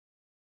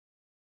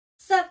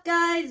Sup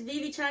guys,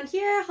 Vivi-chan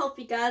here. Hope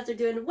you guys are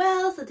doing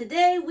well. So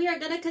today we are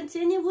going to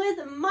continue with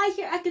My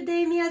Hero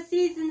Academia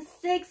Season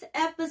 6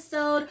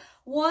 episode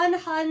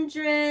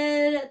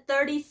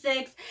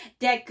 136,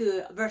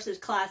 Deku versus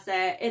Class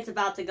A. It's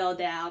about to go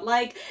down.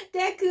 Like,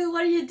 Deku,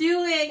 what are you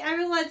doing?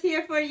 Everyone's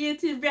here for you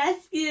to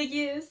rescue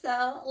you.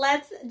 So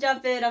let's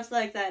jump in. I'm so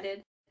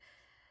excited.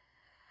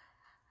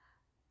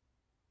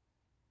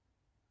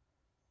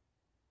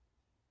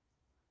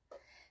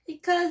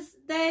 Because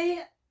they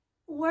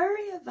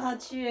worry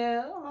about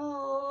you.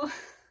 Oh,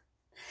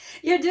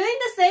 you're doing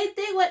the same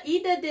thing what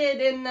Ida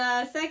did in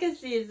second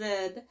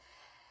season.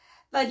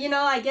 But you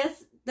know, I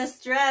guess the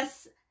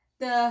stress,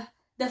 the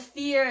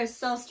fear is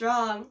so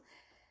strong.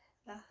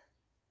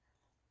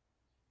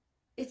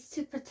 It's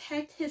to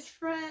protect his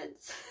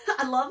friends.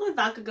 I love when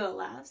Bakugo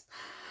laughs.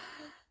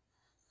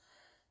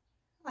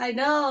 I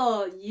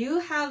know, you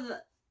have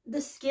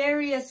the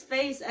scariest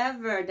face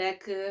ever,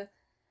 Deku.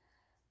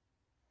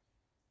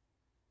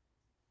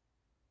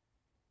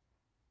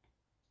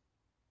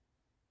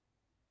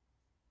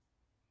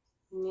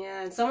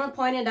 Yeah, and someone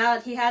pointed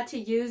out he had to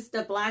use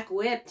the black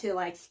whip to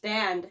like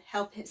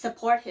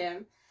support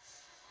him.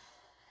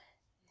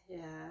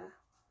 Yeah.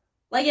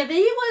 Like if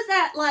he was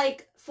at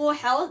like full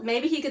health,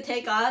 maybe he could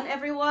take on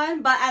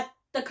everyone, but at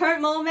the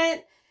current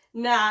moment,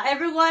 nah,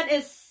 everyone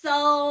is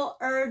so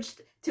urged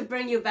to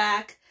bring you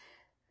back.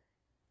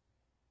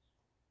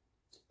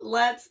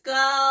 Let's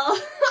go.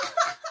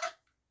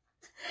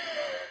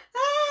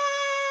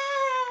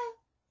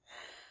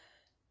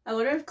 I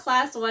wonder if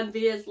Class 1B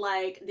is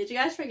like, did you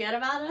guys forget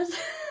about us?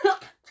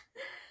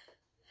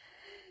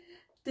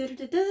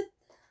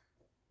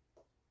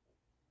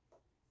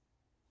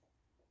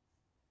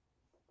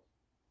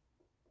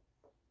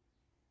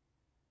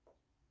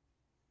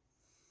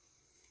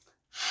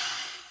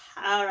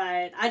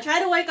 Alright, I tried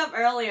to wake up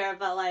earlier,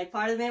 but like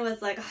part of me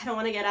was like, I don't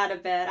want to get out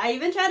of bed. I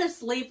even tried to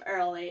sleep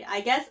early.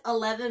 I guess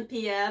 11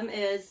 p.m.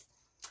 is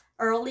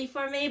early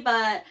for me,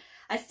 but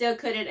I still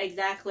couldn't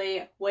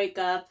exactly wake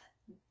up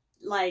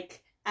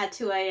like at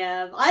 2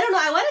 a.m. I don't know,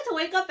 I wanted to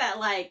wake up at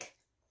like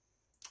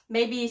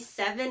maybe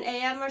 7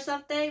 a.m. or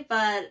something,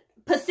 but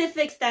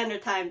Pacific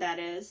Standard Time that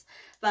is,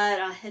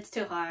 but it's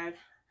too hard.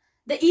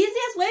 The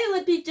easiest way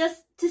would be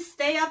just to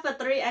stay up for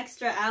 3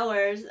 extra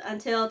hours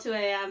until 2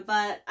 a.m.,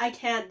 but I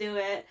can't do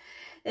it.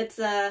 It's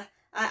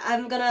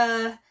I'm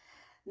gonna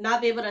not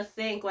be able to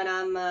think when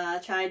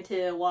I'm trying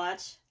to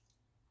watch.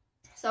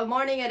 So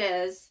morning it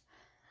is.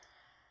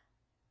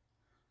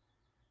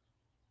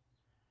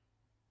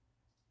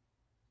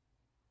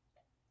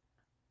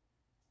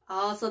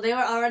 Oh, so they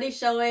were already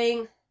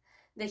showing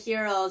the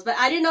heroes, but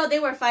I didn't know they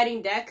were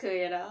fighting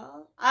Deku, you know?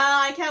 Oh,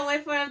 I can't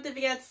wait for him to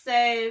get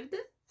saved.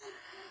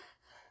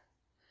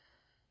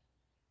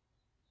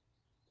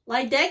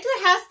 Like, Deku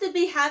has to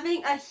be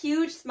having a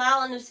huge smile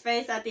on his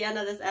face at the end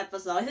of this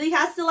episode. He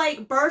has to,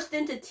 like, burst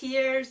into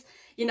tears.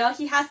 You know,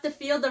 he has to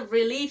feel the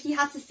relief. He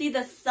has to see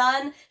the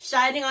sun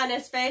shining on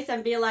his face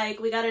and be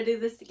like, we gotta do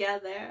this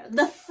together.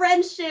 The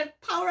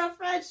friendship, power of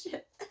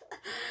friendship.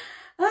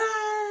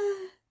 Ah,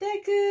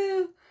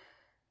 Deku.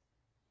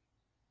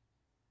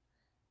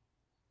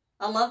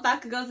 I love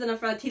Bakugo's in the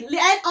front,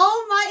 and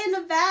All Might in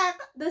the back,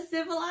 the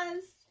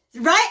civilized.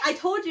 Right? I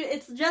told you,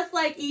 it's just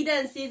like Ida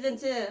in season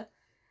 2.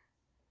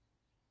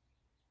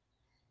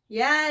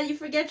 Yeah, you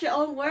forget your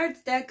own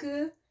words,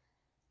 Deku.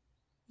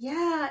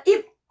 Yeah,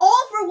 if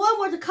All for One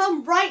were to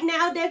come right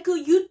now, Deku,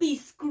 you'd be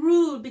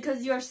screwed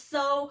because you're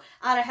so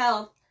out of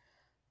health.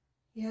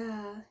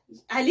 Yeah,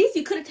 at least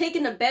you could have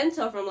taken the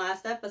bento from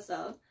last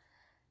episode.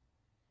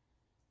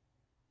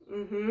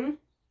 Mm-hmm.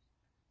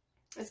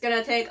 It's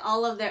gonna take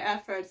all of their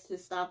efforts to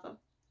stop him.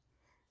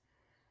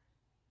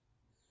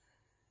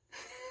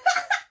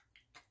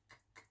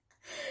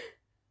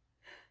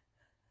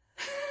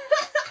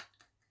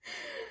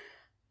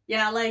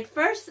 Yeah, like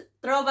first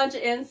throw a bunch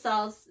of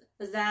insults.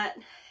 Is that,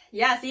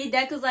 yeah, see,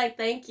 Deku's like,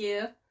 thank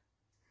you.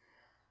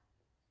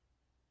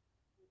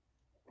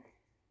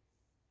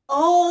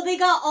 Oh, they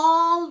got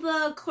all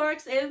the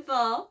quirks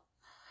info.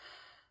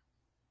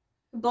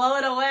 Blow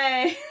it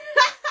away.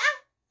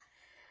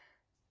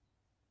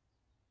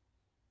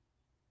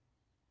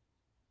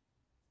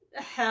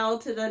 Hell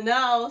to the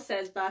no,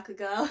 says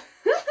Bakugo.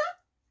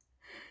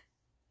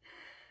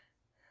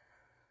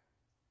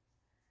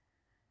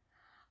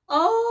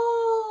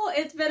 Oh,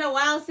 it's been a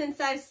while since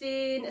I've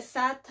seen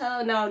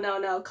Sato.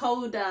 No,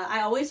 Koda.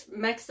 I always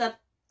mix up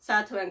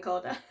Sato and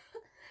Koda.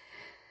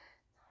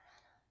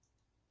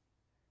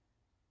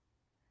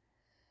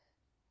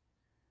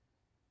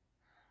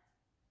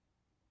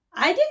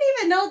 I didn't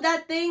even know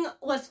that thing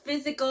was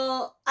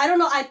physical. I don't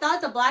know, I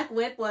thought the black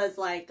whip was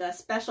like a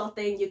special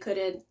thing you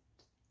couldn't...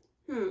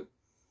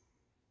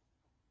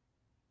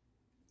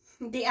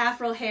 The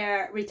afro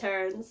hair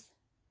returns.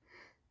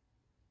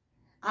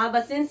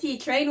 But since he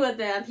trained with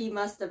them, he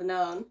must have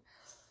known.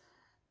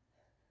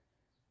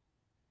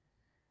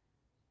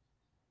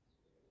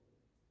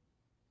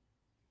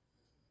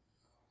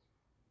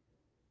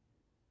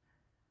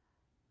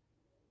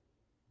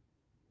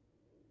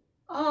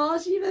 Oh,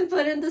 she even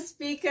put in the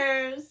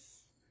speakers.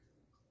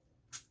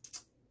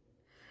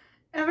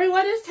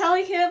 Everyone is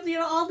telling him, you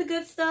know, all the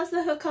good stuff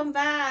so he'll come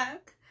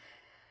back.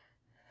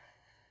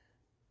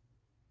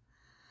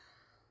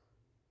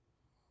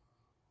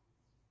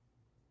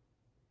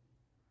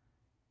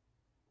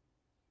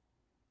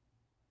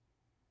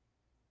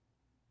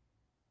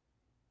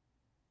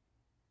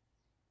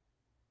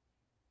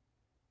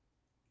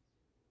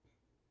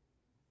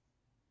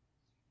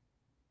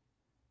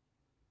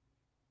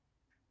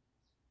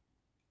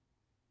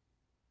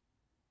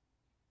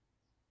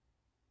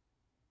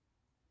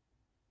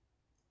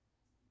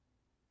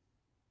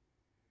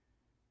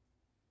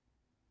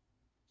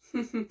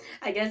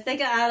 I guess they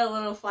could add a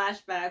little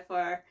flashback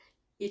for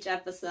each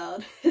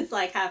episode. It's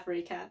like half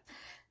recap.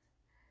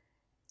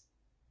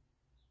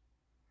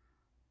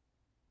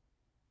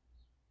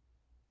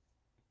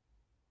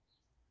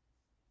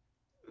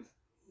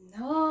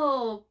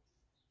 No,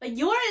 but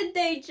you're in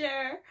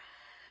danger.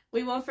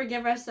 We won't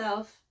forgive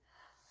ourselves.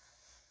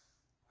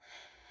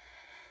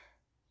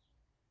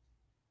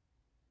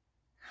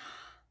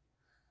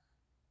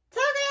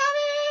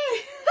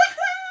 Tokoyami!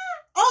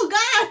 Oh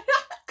god!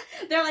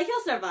 They're like,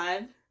 he'll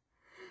survive.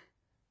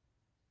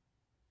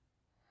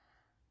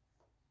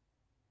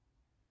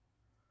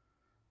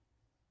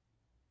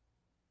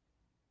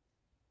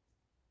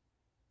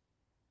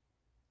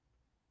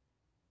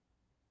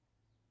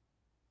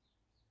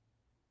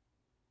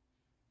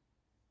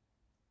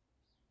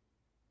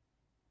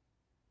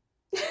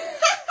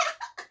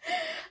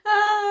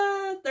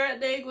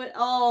 Threatening with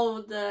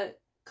the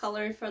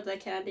color for the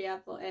candy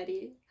apple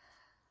Eddie.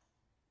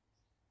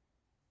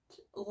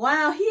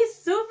 Wow, he's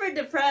super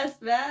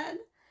depressed, man.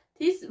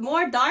 He's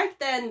more dark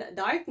than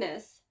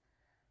darkness.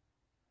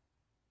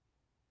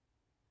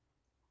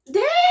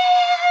 Damn, Yamamoto!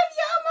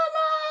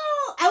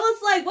 I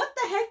was like, what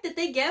the heck did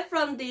they get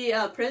from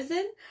the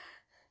prison?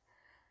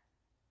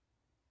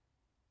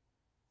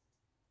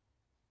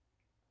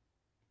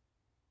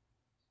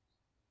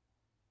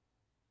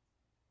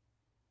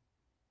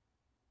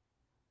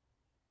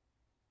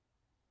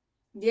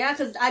 Yeah,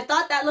 because I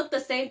thought that looked the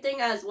same thing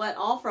as what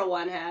All for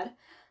One had.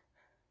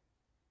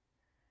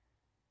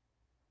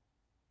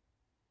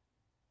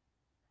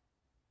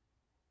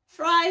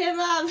 Fry him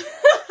up!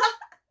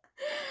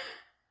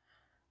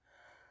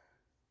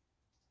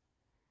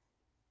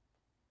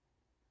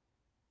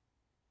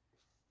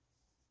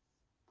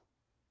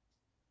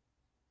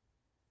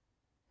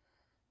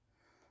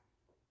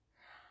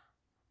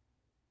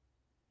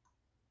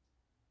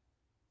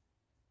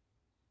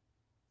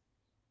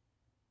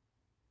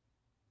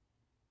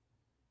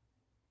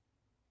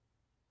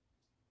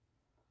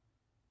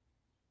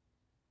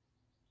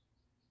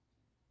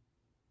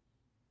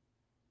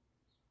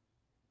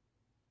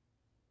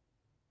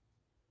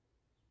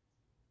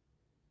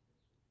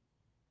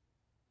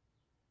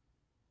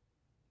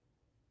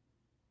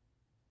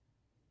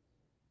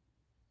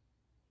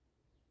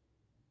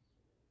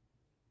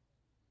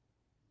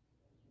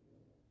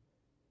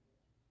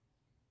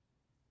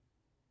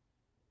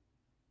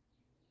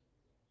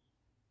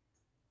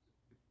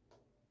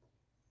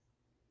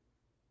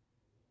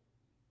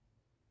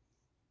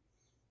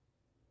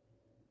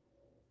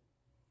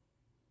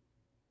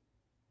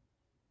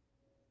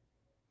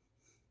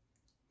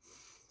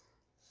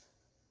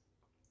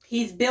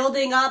 He's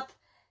building up.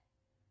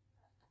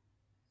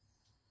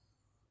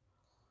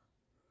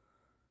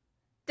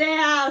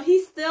 Damn,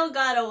 he still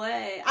got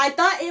away. I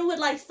thought it would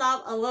like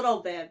stop a little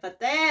bit, but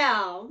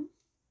damn.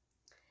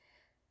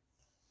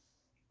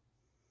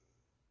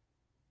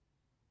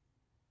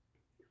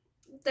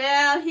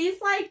 Damn,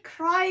 he's like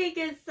crying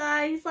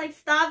inside. He's like,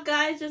 stop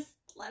guys, just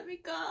let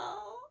me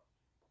go.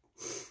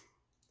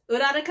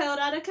 Uraraka,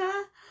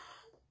 Uraraka?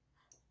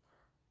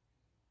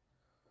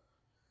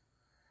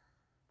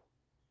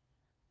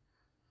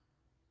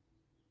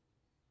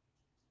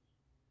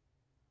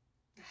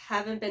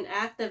 Haven't been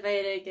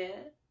activating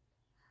it.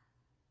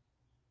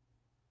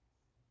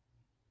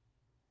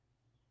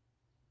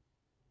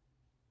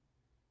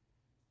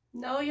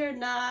 No, you're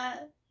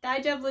not.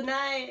 Daijoubu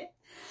nai.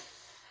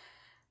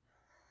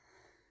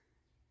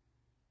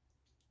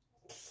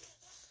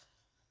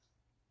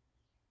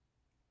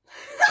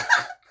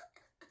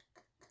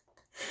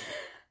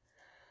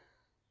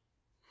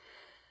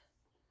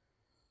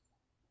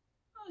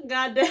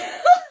 God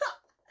damn.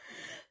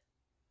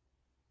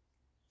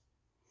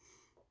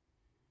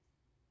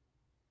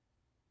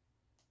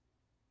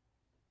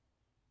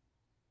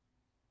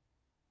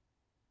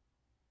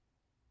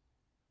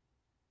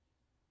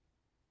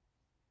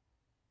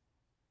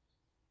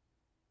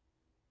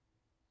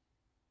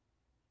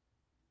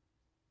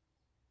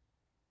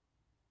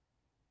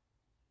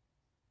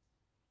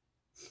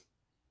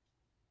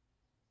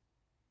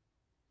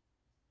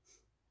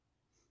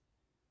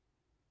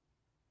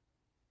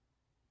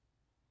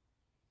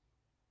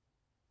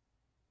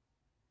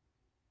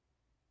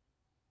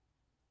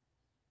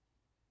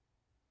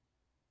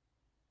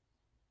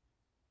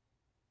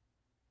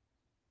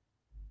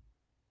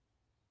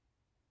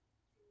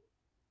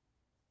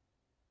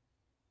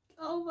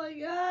 Oh my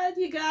god,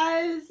 you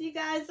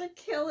guys are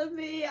killing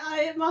me. I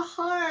am a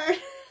heart.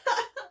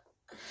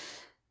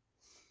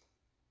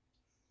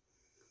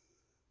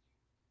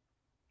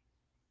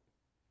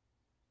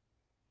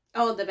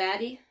 Oh, the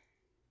baddie?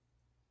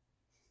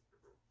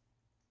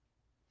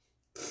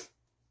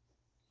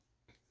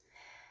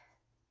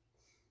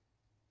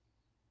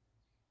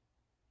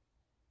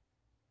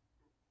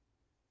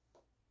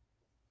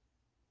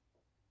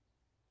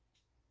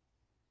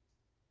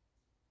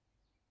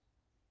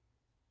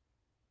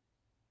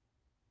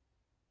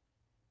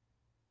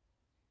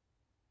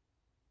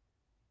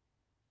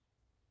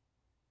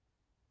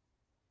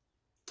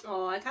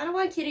 Oh, I kind of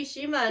want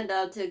Kirishima and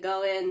them to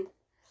go in.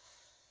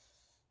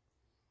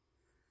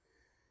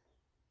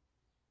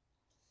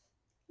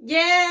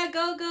 Yeah,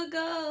 go, go,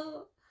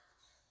 go.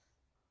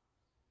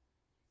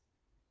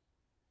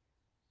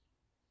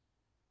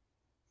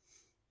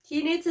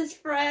 He needs his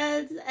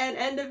friends, and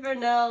Endeavor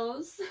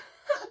knows.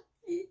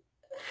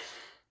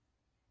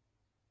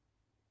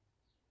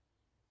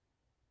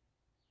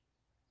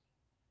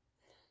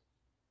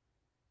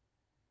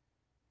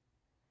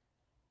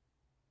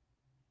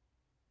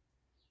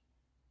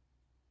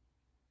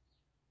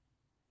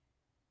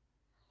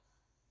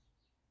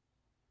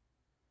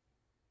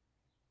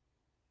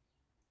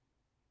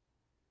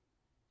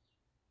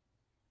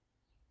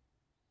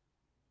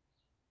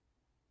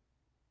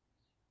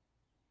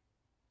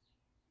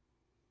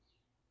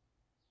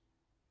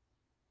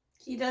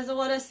 He doesn't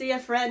want to see a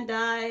friend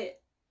die.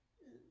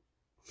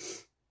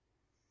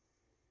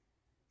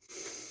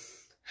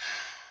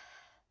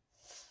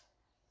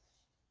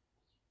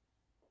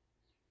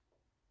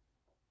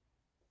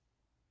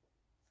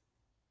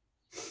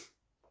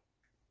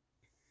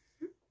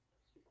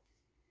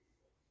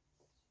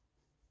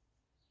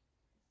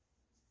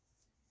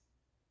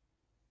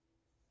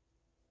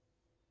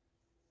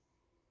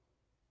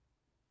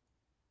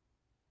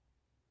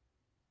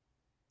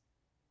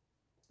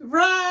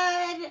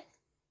 Run!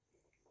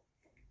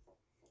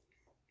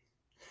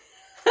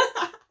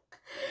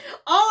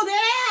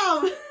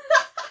 Oh, damn!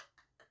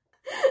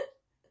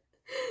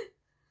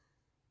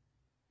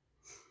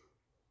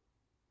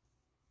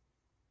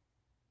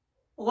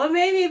 What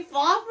made me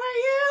fall for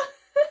you?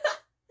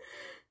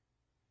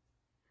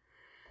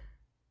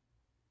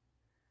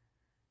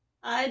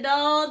 I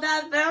know,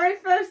 that very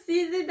first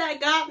season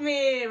that got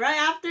me. Right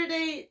after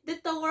they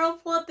did the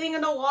whirlpool thing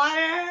in the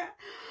water.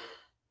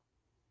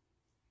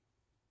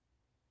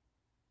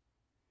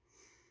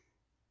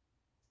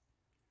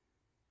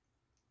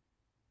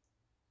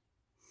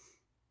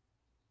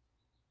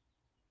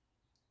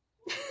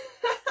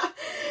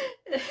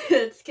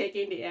 It's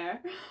kicking the air.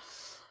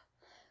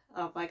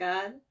 Oh my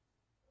god.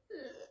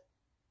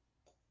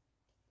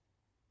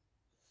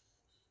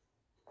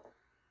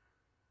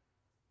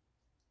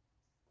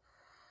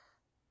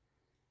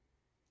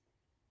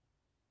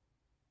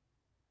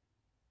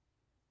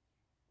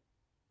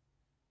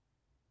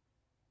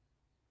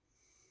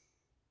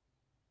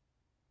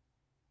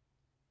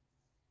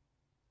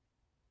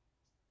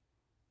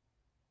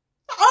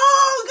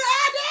 Oh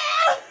god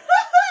damn!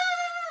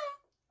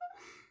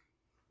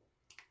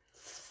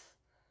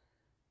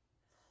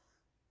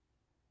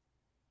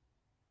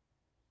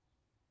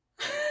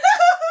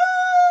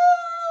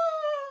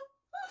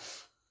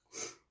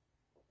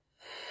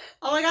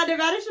 Oh my god, they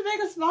managed to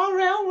make a small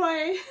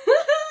railway.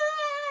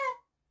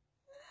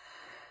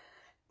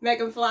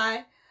 Make him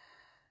fly.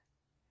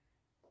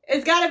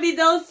 It's gotta be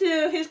those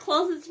two, his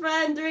closest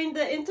friend during the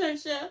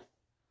internship.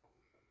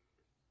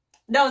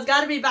 No, it's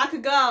gotta be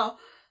Bakugo.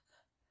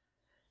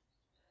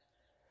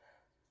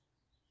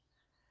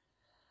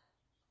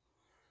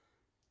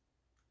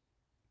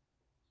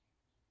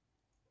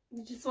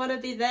 You just wanna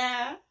be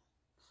there.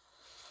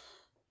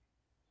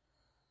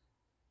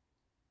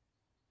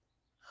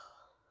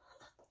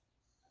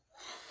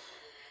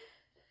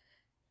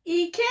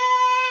 Ike!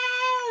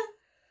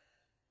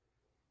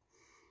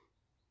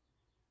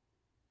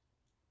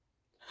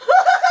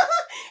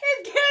 His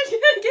character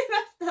gonna get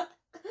messed up.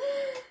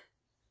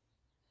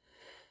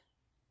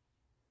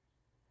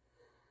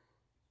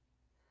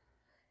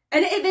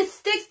 And if it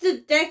sticks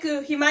to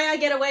Deku, he might not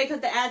get away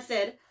because the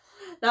acid.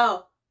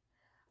 No.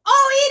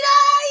 Oh, Ida!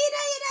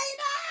 Ida, Ida,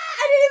 Ida!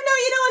 I didn't even know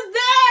Ida was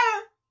there!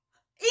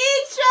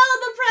 Icho,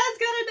 the press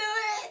gonna do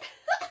it!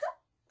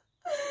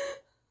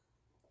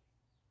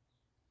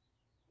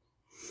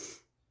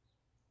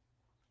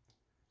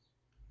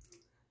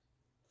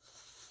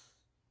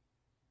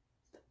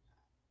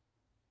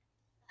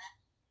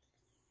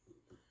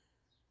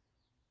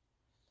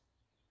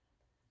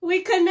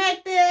 We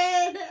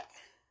connected!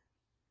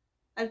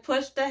 I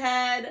pushed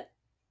ahead.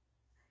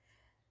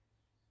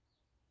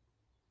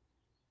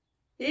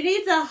 He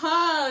needs a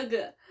hug.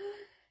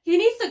 He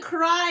needs to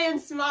cry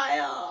and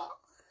smile.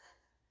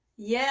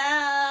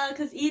 Yeah,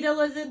 because Ida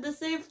was in the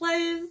same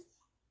place.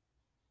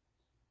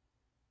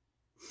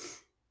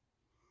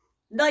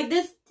 Like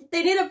this,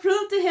 they need to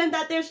prove to him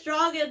that they're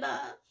strong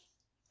enough.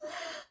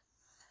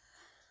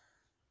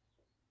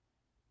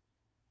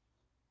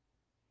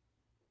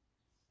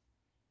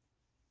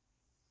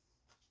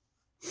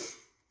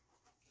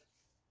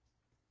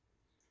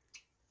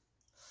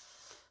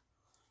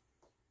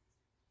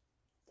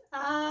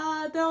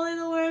 Ah, don't let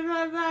the words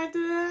right back to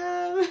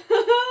him.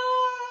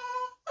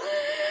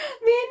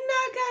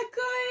 Minna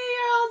kakui,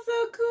 you're also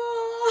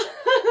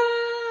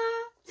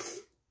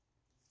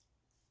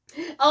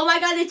Oh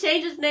my god, they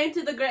changed his name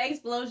to the Great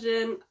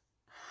Explosion.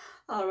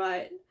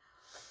 Alright.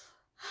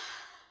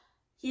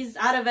 He's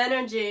out of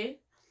energy.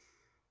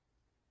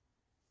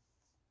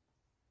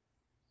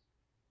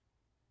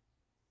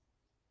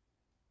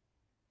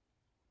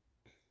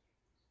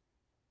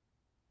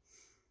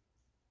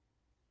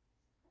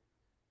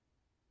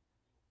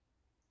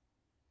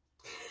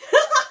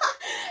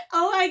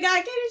 Oh my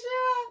god,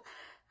 Kirishima!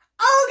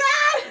 Oh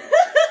god!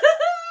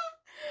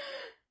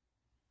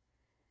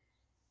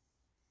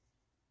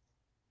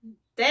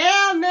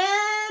 Damn,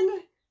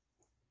 man!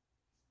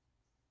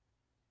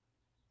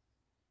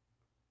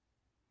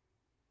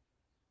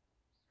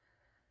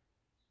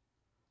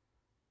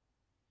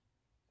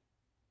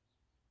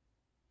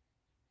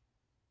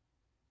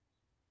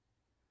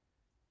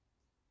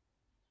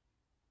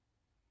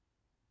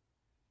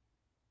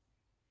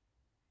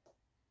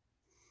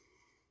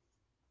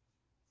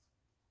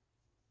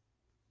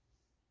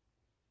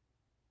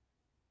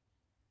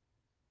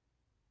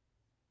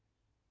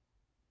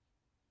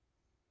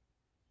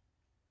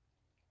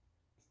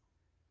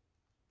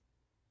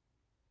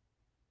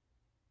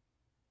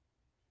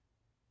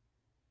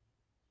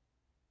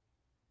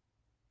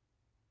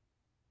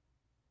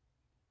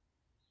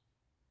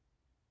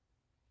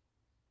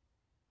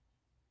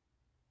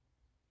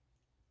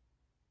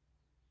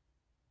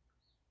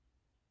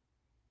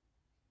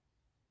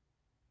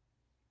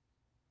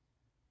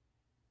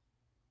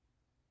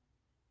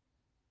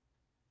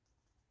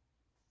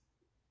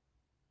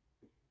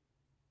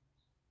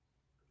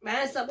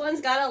 Man,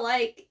 someone's gotta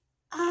like,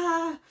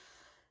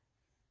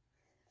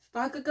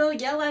 Bakugo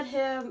yell at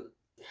him.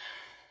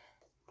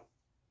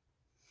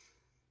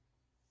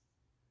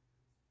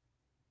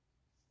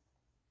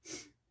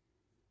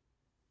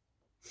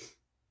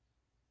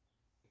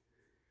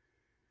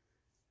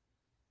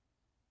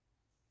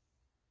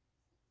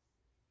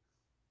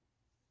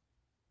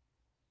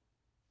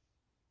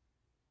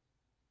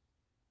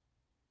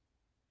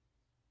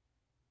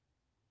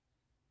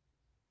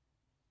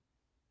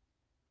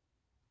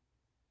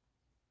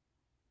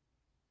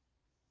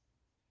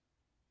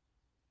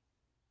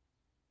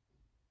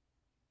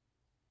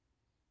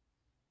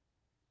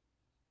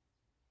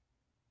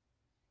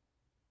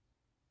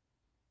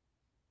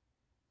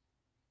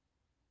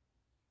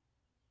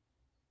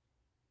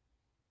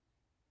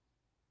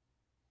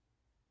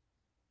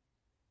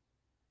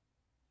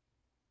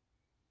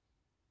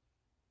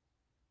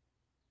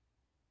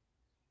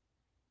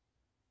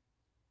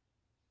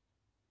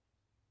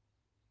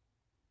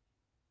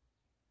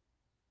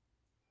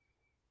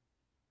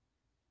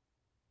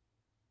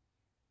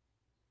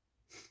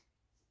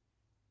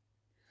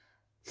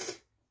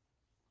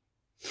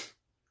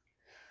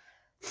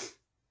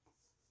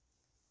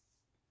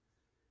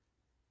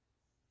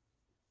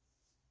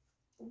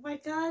 Oh my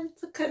god,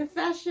 it's a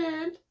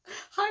confession.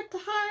 Heart to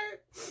heart.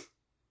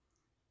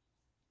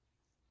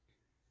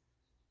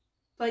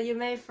 But you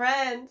made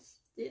friends.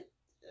 Yeah.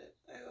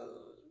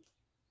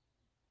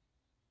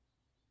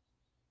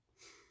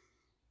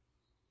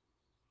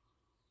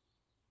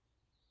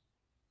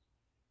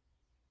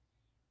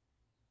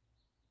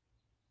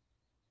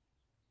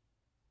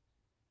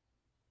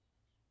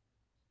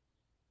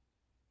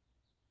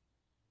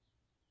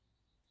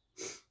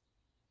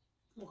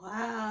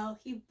 Wow,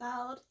 he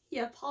bowed. He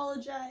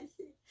apologized.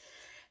 He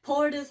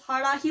poured his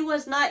heart out. He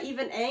was not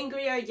even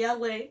angry or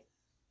yelling.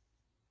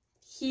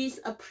 He's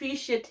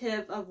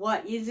appreciative of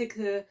what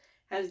Izuku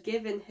has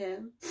given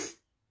him.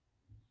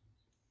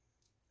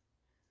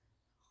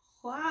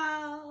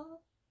 Wow.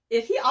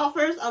 If he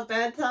offers a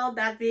bento,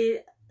 that'd be,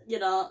 you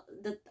know,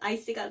 the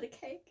icing on the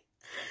cake.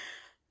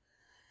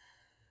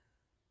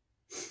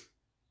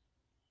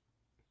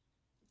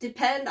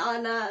 Depend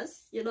on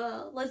us, you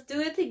know. Let's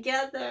do it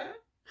together.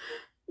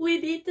 We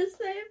need to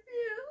save you.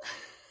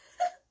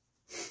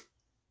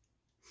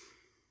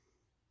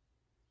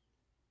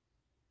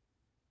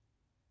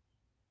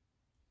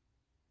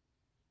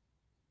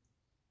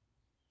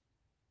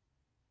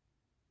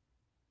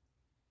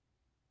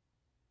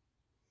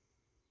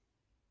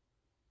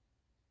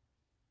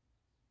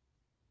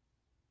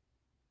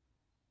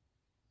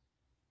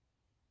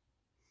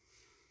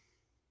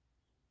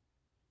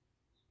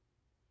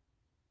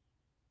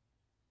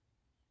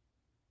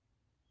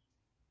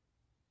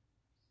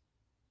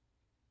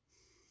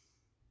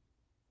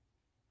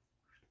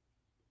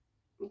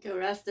 You can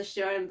rest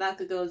assured in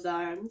Bakugo's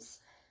arms.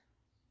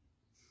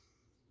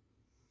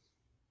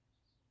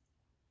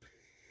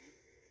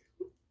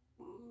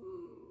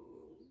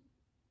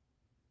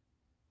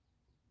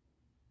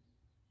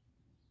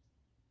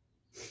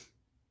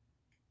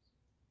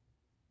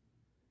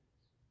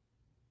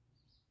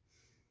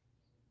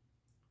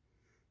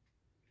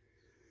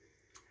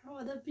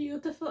 What a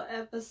beautiful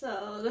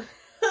episode.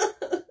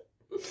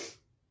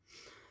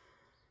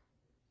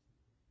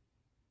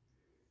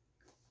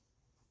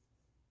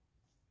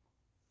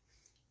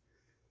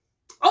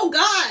 Oh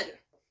god!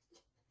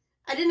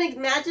 I didn't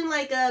imagine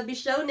like a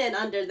Bishonen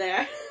under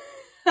there.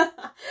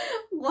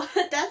 What?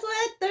 That's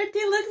what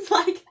 13 looks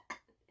like.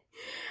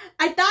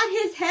 I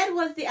thought his head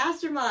was the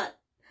astronaut.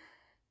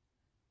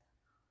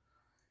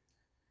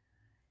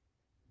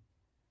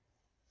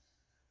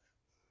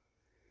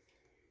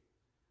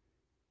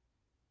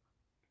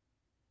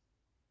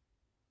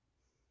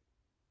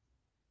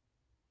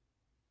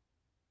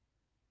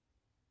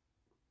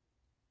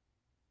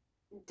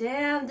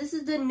 Damn, this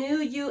is the new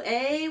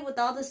UA with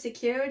all the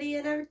security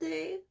and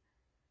everything.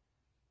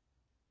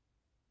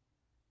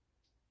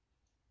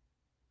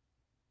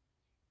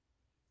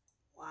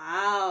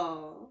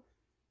 Wow.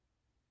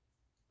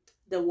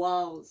 The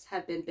walls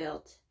have been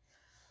built.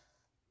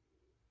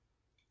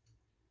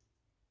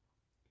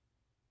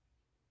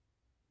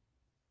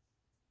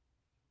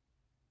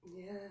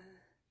 Yeah.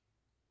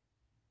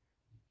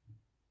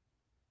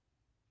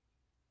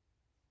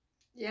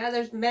 Yeah,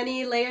 there's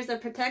many layers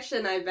of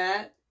protection, I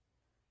bet.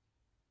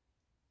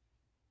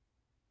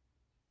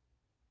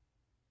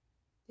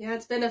 Yeah,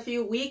 it's been a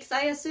few weeks,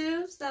 I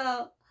assume,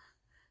 so...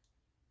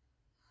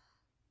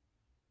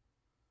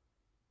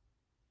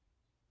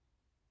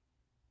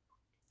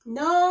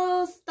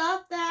 No,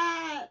 stop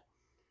that!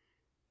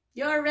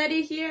 You're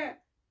already here.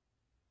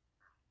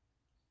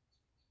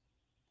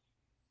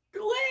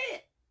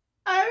 Wait,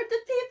 are the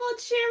people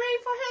cheering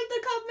for him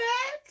to come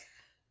back?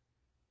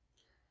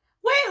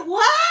 Wait,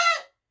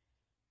 what?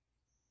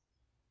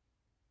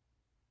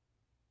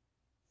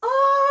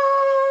 Oh!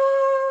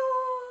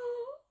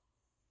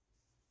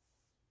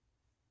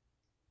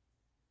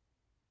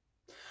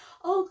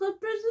 Oh, the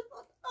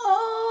principal.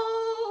 Oh!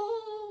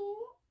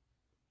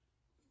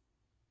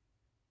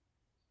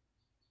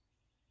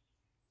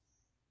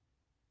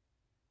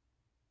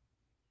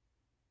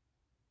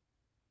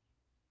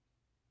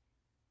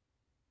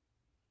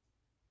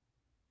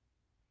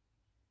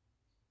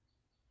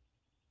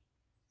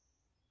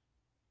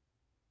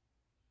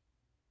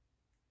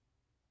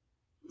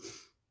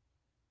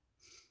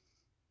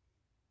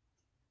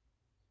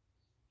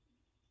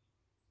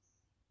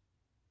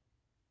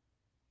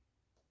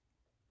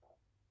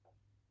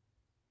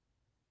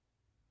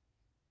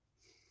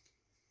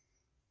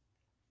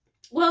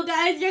 Well,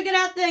 guys, you're gonna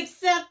have to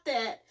accept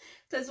it,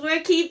 because we're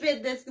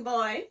keeping this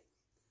boy.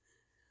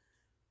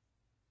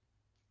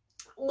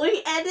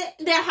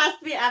 There has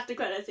to be an after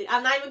credit scene.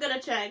 I'm not even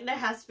gonna check. There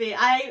has to be.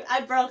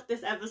 I broke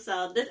this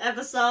episode. This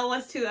episode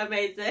was too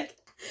amazing.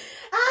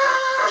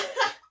 Ah!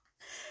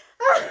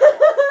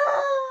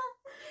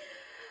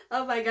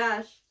 Oh my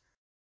gosh.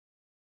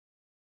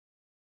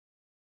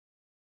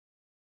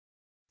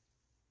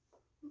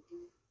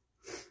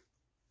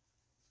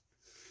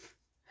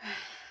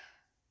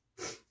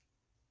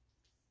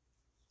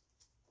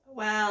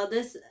 Wow,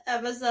 this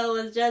episode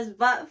was just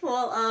butt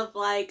full of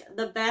like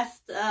the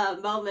best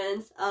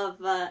moments of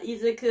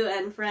Izuku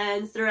and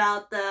friends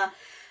throughout the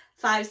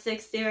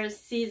 5-6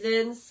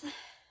 seasons.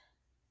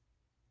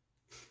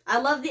 I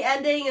love the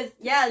ending. Is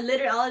yeah,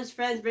 literally all his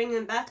friends bring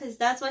him back because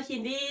that's what he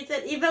needs.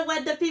 And even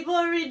when the people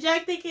are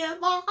rejecting him,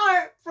 my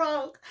heart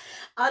broke.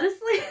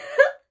 Honestly,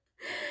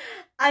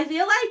 I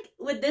feel like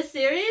with this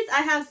series,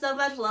 I have so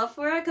much love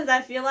for it because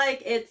I feel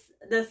like it's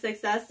the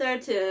successor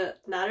to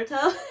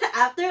Naruto.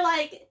 After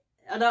like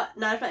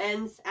Naruto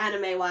ends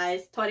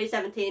anime-wise,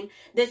 2017,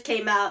 this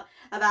came out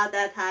about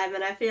that time,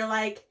 and I feel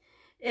like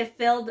it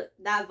filled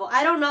that void.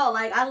 I don't know,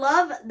 like, I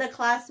love the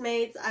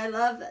classmates, I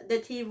love the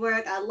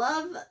teamwork, I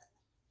love,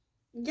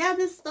 yeah,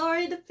 the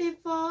story, the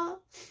people.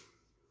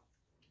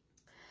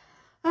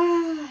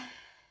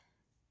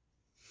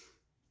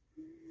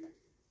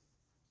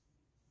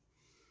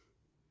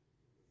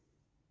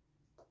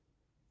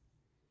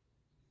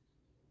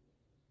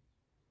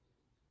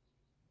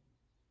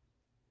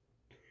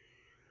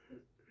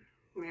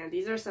 Man,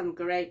 these are some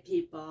great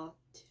people.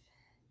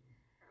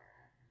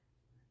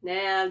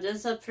 Damn,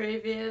 just a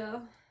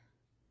preview.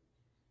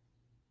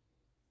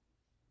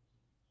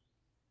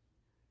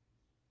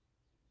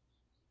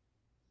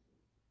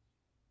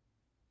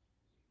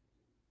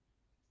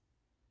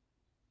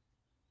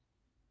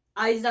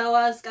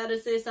 Aizawa's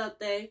gotta say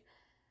something.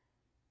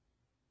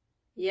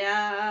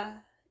 Yeah,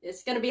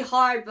 it's gonna be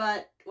hard,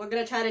 but we're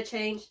gonna try to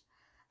change.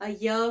 A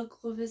young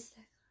Clovis.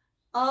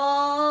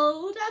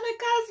 Oh,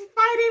 Nanaka's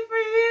fighting for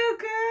you,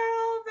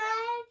 girl,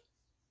 man.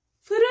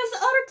 Furu's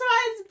Ultra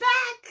is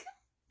back.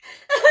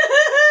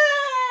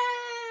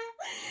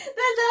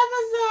 This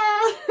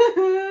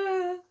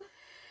episode.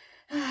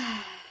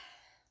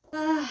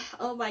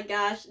 Oh my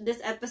gosh,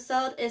 this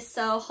episode is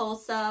so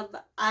wholesome.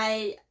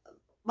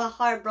 My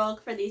heart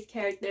broke for these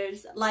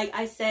characters. Like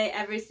I say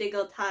every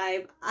single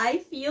time, I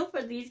feel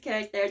for these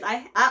characters.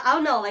 I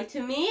don't know, like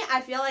to me,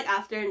 I feel like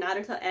after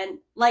Naruto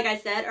like I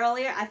said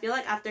earlier, I feel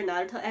like after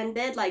Naruto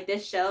ended, like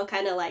this show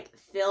kind of like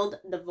filled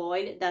the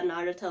void that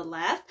Naruto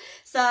left.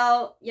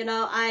 So, you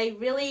know, I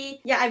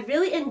really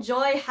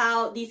enjoy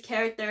how these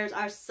characters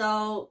are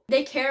so,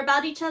 they care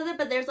about each other,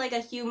 but there's like a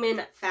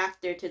human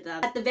factor to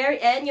them. At the very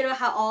end, you know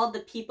how all the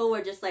people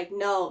were just like,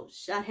 no,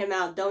 shut him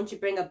out, don't you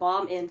bring a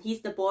bomb in,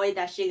 he's the boy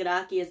that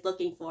Shigaraki is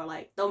looking for,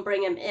 like, don't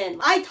bring him in.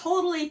 I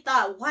totally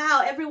thought,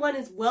 wow, everyone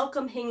is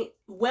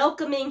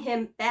welcoming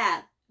him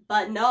back,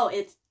 but no,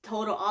 it's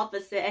total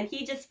opposite, and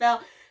he just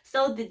felt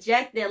so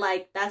dejected.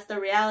 Like, that's the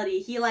reality.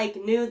 He like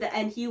knew that,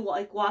 and he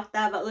like walked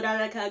out, but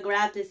Uraraka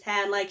grabbed his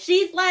hand, like,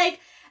 she's like,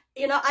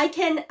 you know, I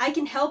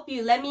can help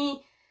you, let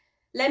me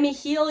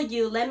heal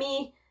you, let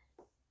me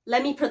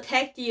let me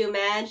protect you,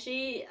 man.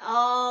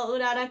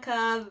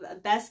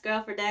 Uraraka, best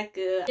girl for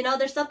Deku. You know,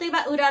 there's something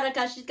about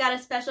Uraraka. She's got a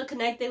special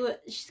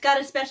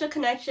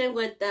connection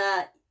with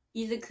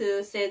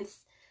Izuku since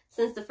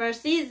the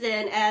first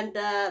season, and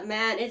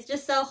man, it's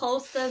just so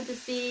wholesome to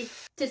see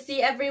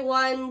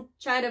everyone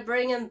try to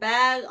bring him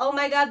back. Oh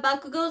my god,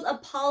 Bakugo's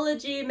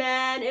apology,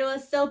 man, it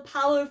was so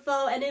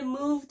powerful and it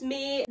moved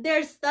me.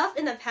 There's stuff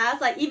in the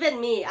past, like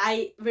even me,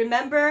 I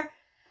remember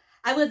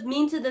I was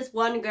mean to this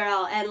one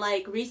girl, and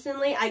like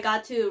recently I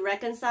got to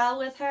reconcile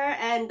with her,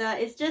 and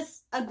it's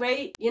just a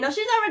great, you know,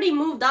 she's already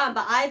moved on,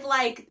 but I've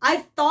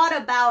thought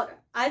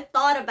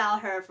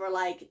about her for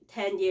like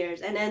 10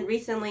 years, and then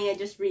recently I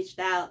just reached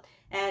out,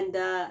 and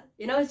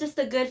you know, it's just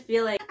a good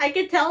feeling. I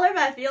could tell her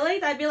my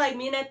feelings. I'd be like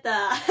mean at the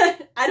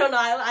I don't know,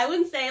 I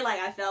wouldn't say like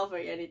I fell for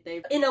you or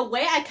anything. In a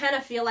way, I kind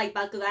of feel like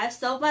Bakugo, I have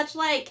so much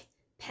like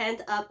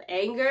pent up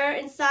anger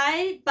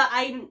inside, but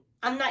I'm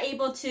not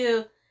able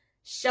to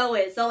show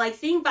it. So like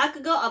seeing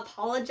Bakugo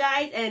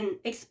apologize and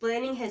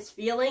explaining his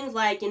feelings,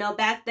 like, you know,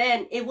 back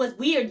then it was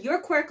weird,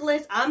 you're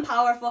quirkless, I'm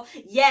powerful,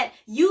 yet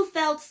you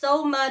felt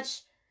so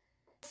much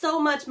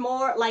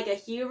more like a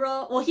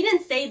hero. Well, he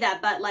didn't say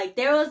that, but like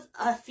there was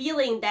a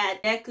feeling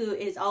that Deku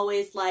is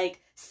always like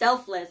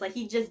selfless, like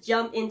he just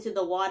jumped into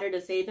the water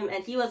to save him,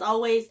 and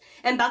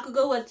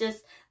Bakugo was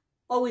just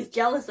always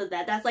jealous of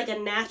that. That's like a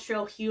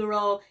natural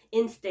hero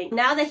instinct.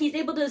 Now that he's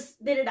able to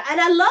spit it out, and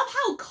I love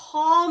how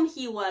calm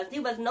he was. He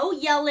was no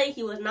yelling.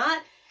 He was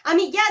not, I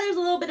mean, yeah, there's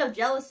a little bit of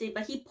jealousy,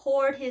 but he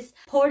poured his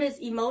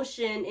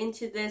emotion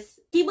into this.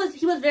 He was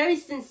very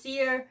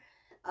sincere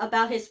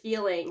about his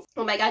feelings.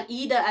 Oh my god,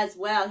 Ida as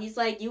well. He's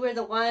like, you were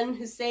the one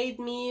who saved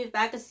me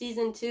back in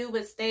season 2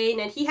 with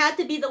Stain, and he had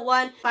to be the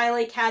one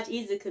finally catch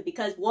Izuku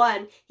because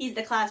 1, he's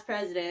the class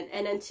president,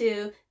 and then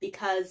 2,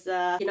 because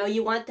you know,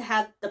 you want to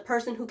have the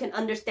person who can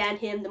understand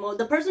him the most,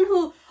 the person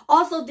who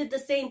also did the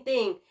same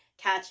thing,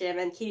 catch him,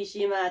 and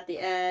Kirishima at the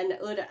end.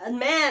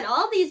 Man,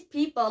 all these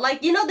people,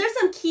 like, you know, there's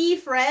some key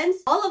friends.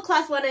 All of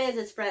class 1A is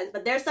his friends,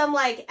 but there's some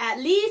like at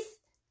least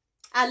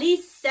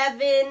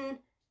 7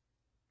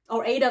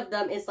 or 8 of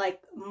them is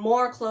like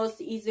more close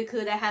to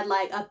Izuku that had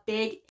like a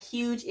big,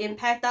 huge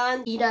impact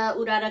on Ida,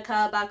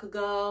 Uraraka,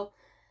 Bakugo.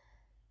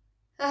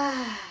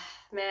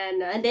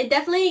 Man, and they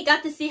definitely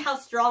got to see how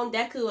strong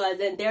Deku was,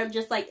 and they're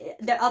just like,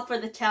 they're up for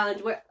the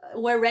challenge.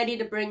 We're ready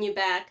to bring you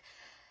back.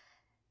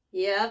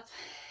 Yep.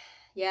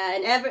 Yeah,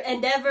 and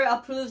Endeavor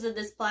approves of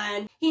this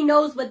plan. He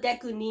knows what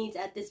Deku needs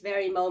at this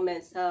very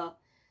moment, so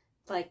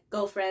like,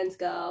 go friends,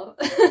 go.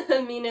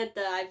 Mineta,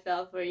 I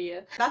fell for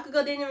you.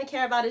 Bakugo didn't even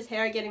care about his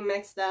hair getting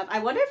mixed up. I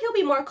wonder if he'll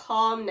be more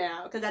calm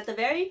now, because at the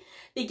very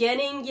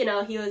beginning, you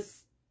know, he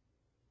was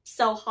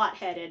so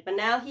hot-headed, but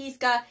now he's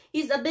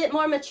a bit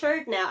more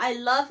matured now. I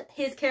love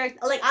his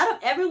character. Like, out of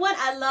everyone,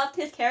 I loved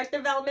his character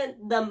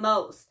development the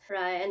most.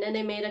 Right, and then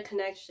they made a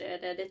connection,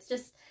 and it's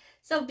just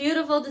so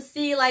beautiful to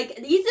see. Like,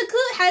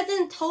 Izuku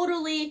hasn't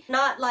totally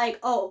not like,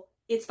 oh,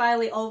 it's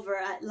finally over.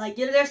 Like,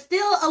 you know, there's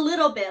still a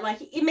little bit. Like,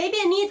 maybe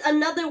it needs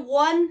another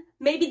one,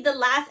 maybe the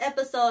last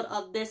episode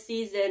of this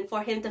season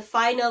for him to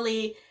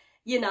finally,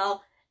 you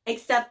know,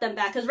 accept them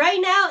back. Because right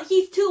now,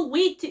 he's too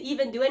weak to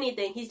even do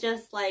anything. He's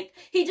just like,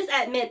 he just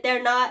admit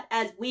they're not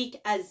as weak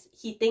as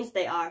he thinks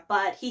they are.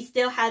 But he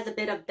still has a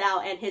bit of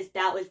doubt, and his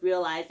doubt is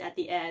realized at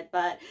the end.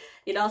 But,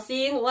 you know,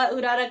 seeing what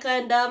Uraraka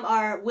and them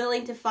are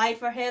willing to fight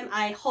for him,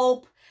 I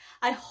hope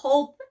I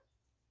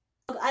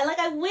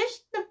wish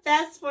the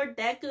best for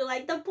Deku.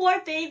 Like, the poor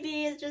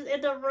baby is just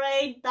in the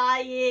rain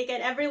dying,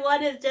 and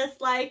everyone is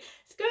just like,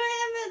 screw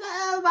him,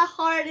 and my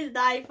heart is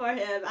dying for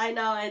him. I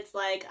know, it's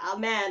like, oh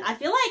man, I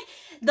feel like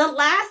the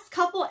last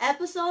couple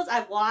episodes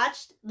I've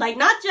watched, like,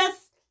 not just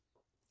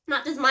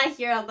My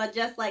Hero, but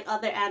just like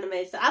other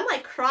animes, so I'm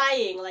like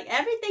crying, like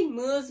everything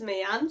moves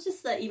me. I'm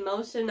just an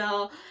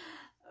emotional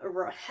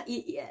wreck,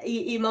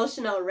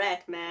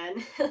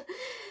 man.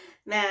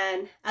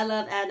 Man, I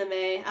love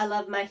anime. I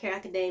love My Hero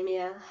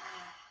Academia.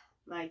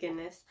 My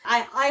goodness.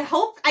 I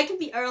hope I can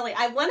be early.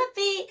 I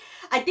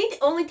think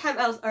the only time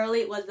I was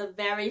early was the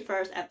very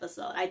first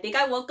episode. I think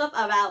I woke up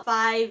about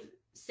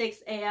 6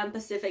 a.m.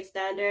 Pacific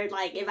Standard.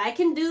 Like, if I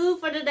can do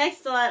for the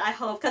next one, I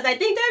hope. Because I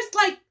think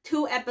there's like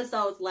 2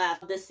 episodes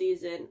left this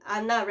season.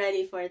 I'm not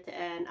ready for it to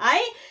end.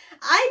 I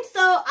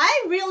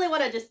really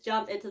want to just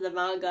jump into the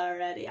manga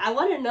already. I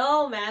want to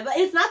know, man. But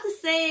it's not the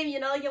same, you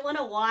know. You want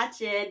to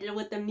watch it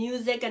with the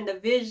music and the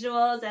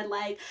visuals and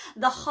like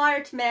the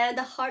heart, man.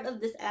 The heart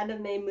of this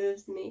anime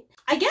moves me.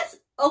 I guess,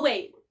 oh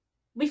wait.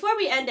 Before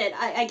we end it,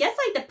 I guess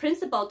like the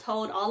principal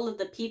told all of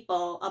the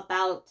people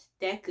about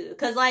Deku.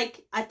 Because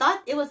like, I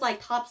thought it was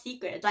like top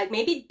secret. Like,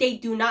 maybe they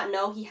do not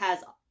know he has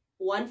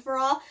one for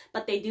all,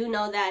 but they do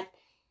know that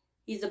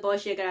he's a boy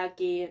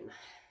Shigaraki.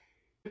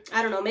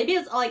 I don't know, maybe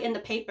it's all like in the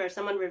paper,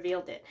 someone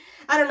revealed it.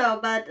 I don't know,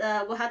 but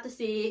we'll have to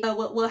see.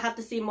 We'll have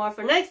to see more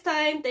for next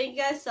time. Thank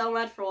you guys so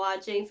much for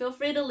watching. Feel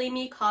free to leave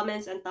me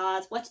comments and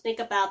thoughts. What you think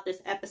about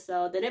this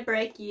episode. Did it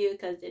break you?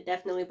 Because it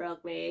definitely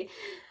broke me.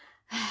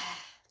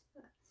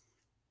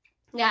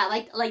 Yeah,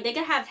 like they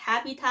could have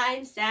happy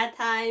times, sad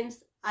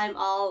times,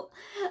 I'll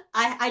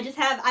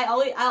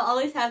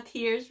always have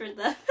tears for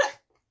them.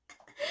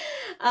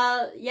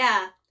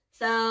 Yeah.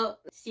 So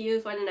see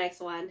you for the next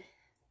one.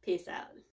 Peace out.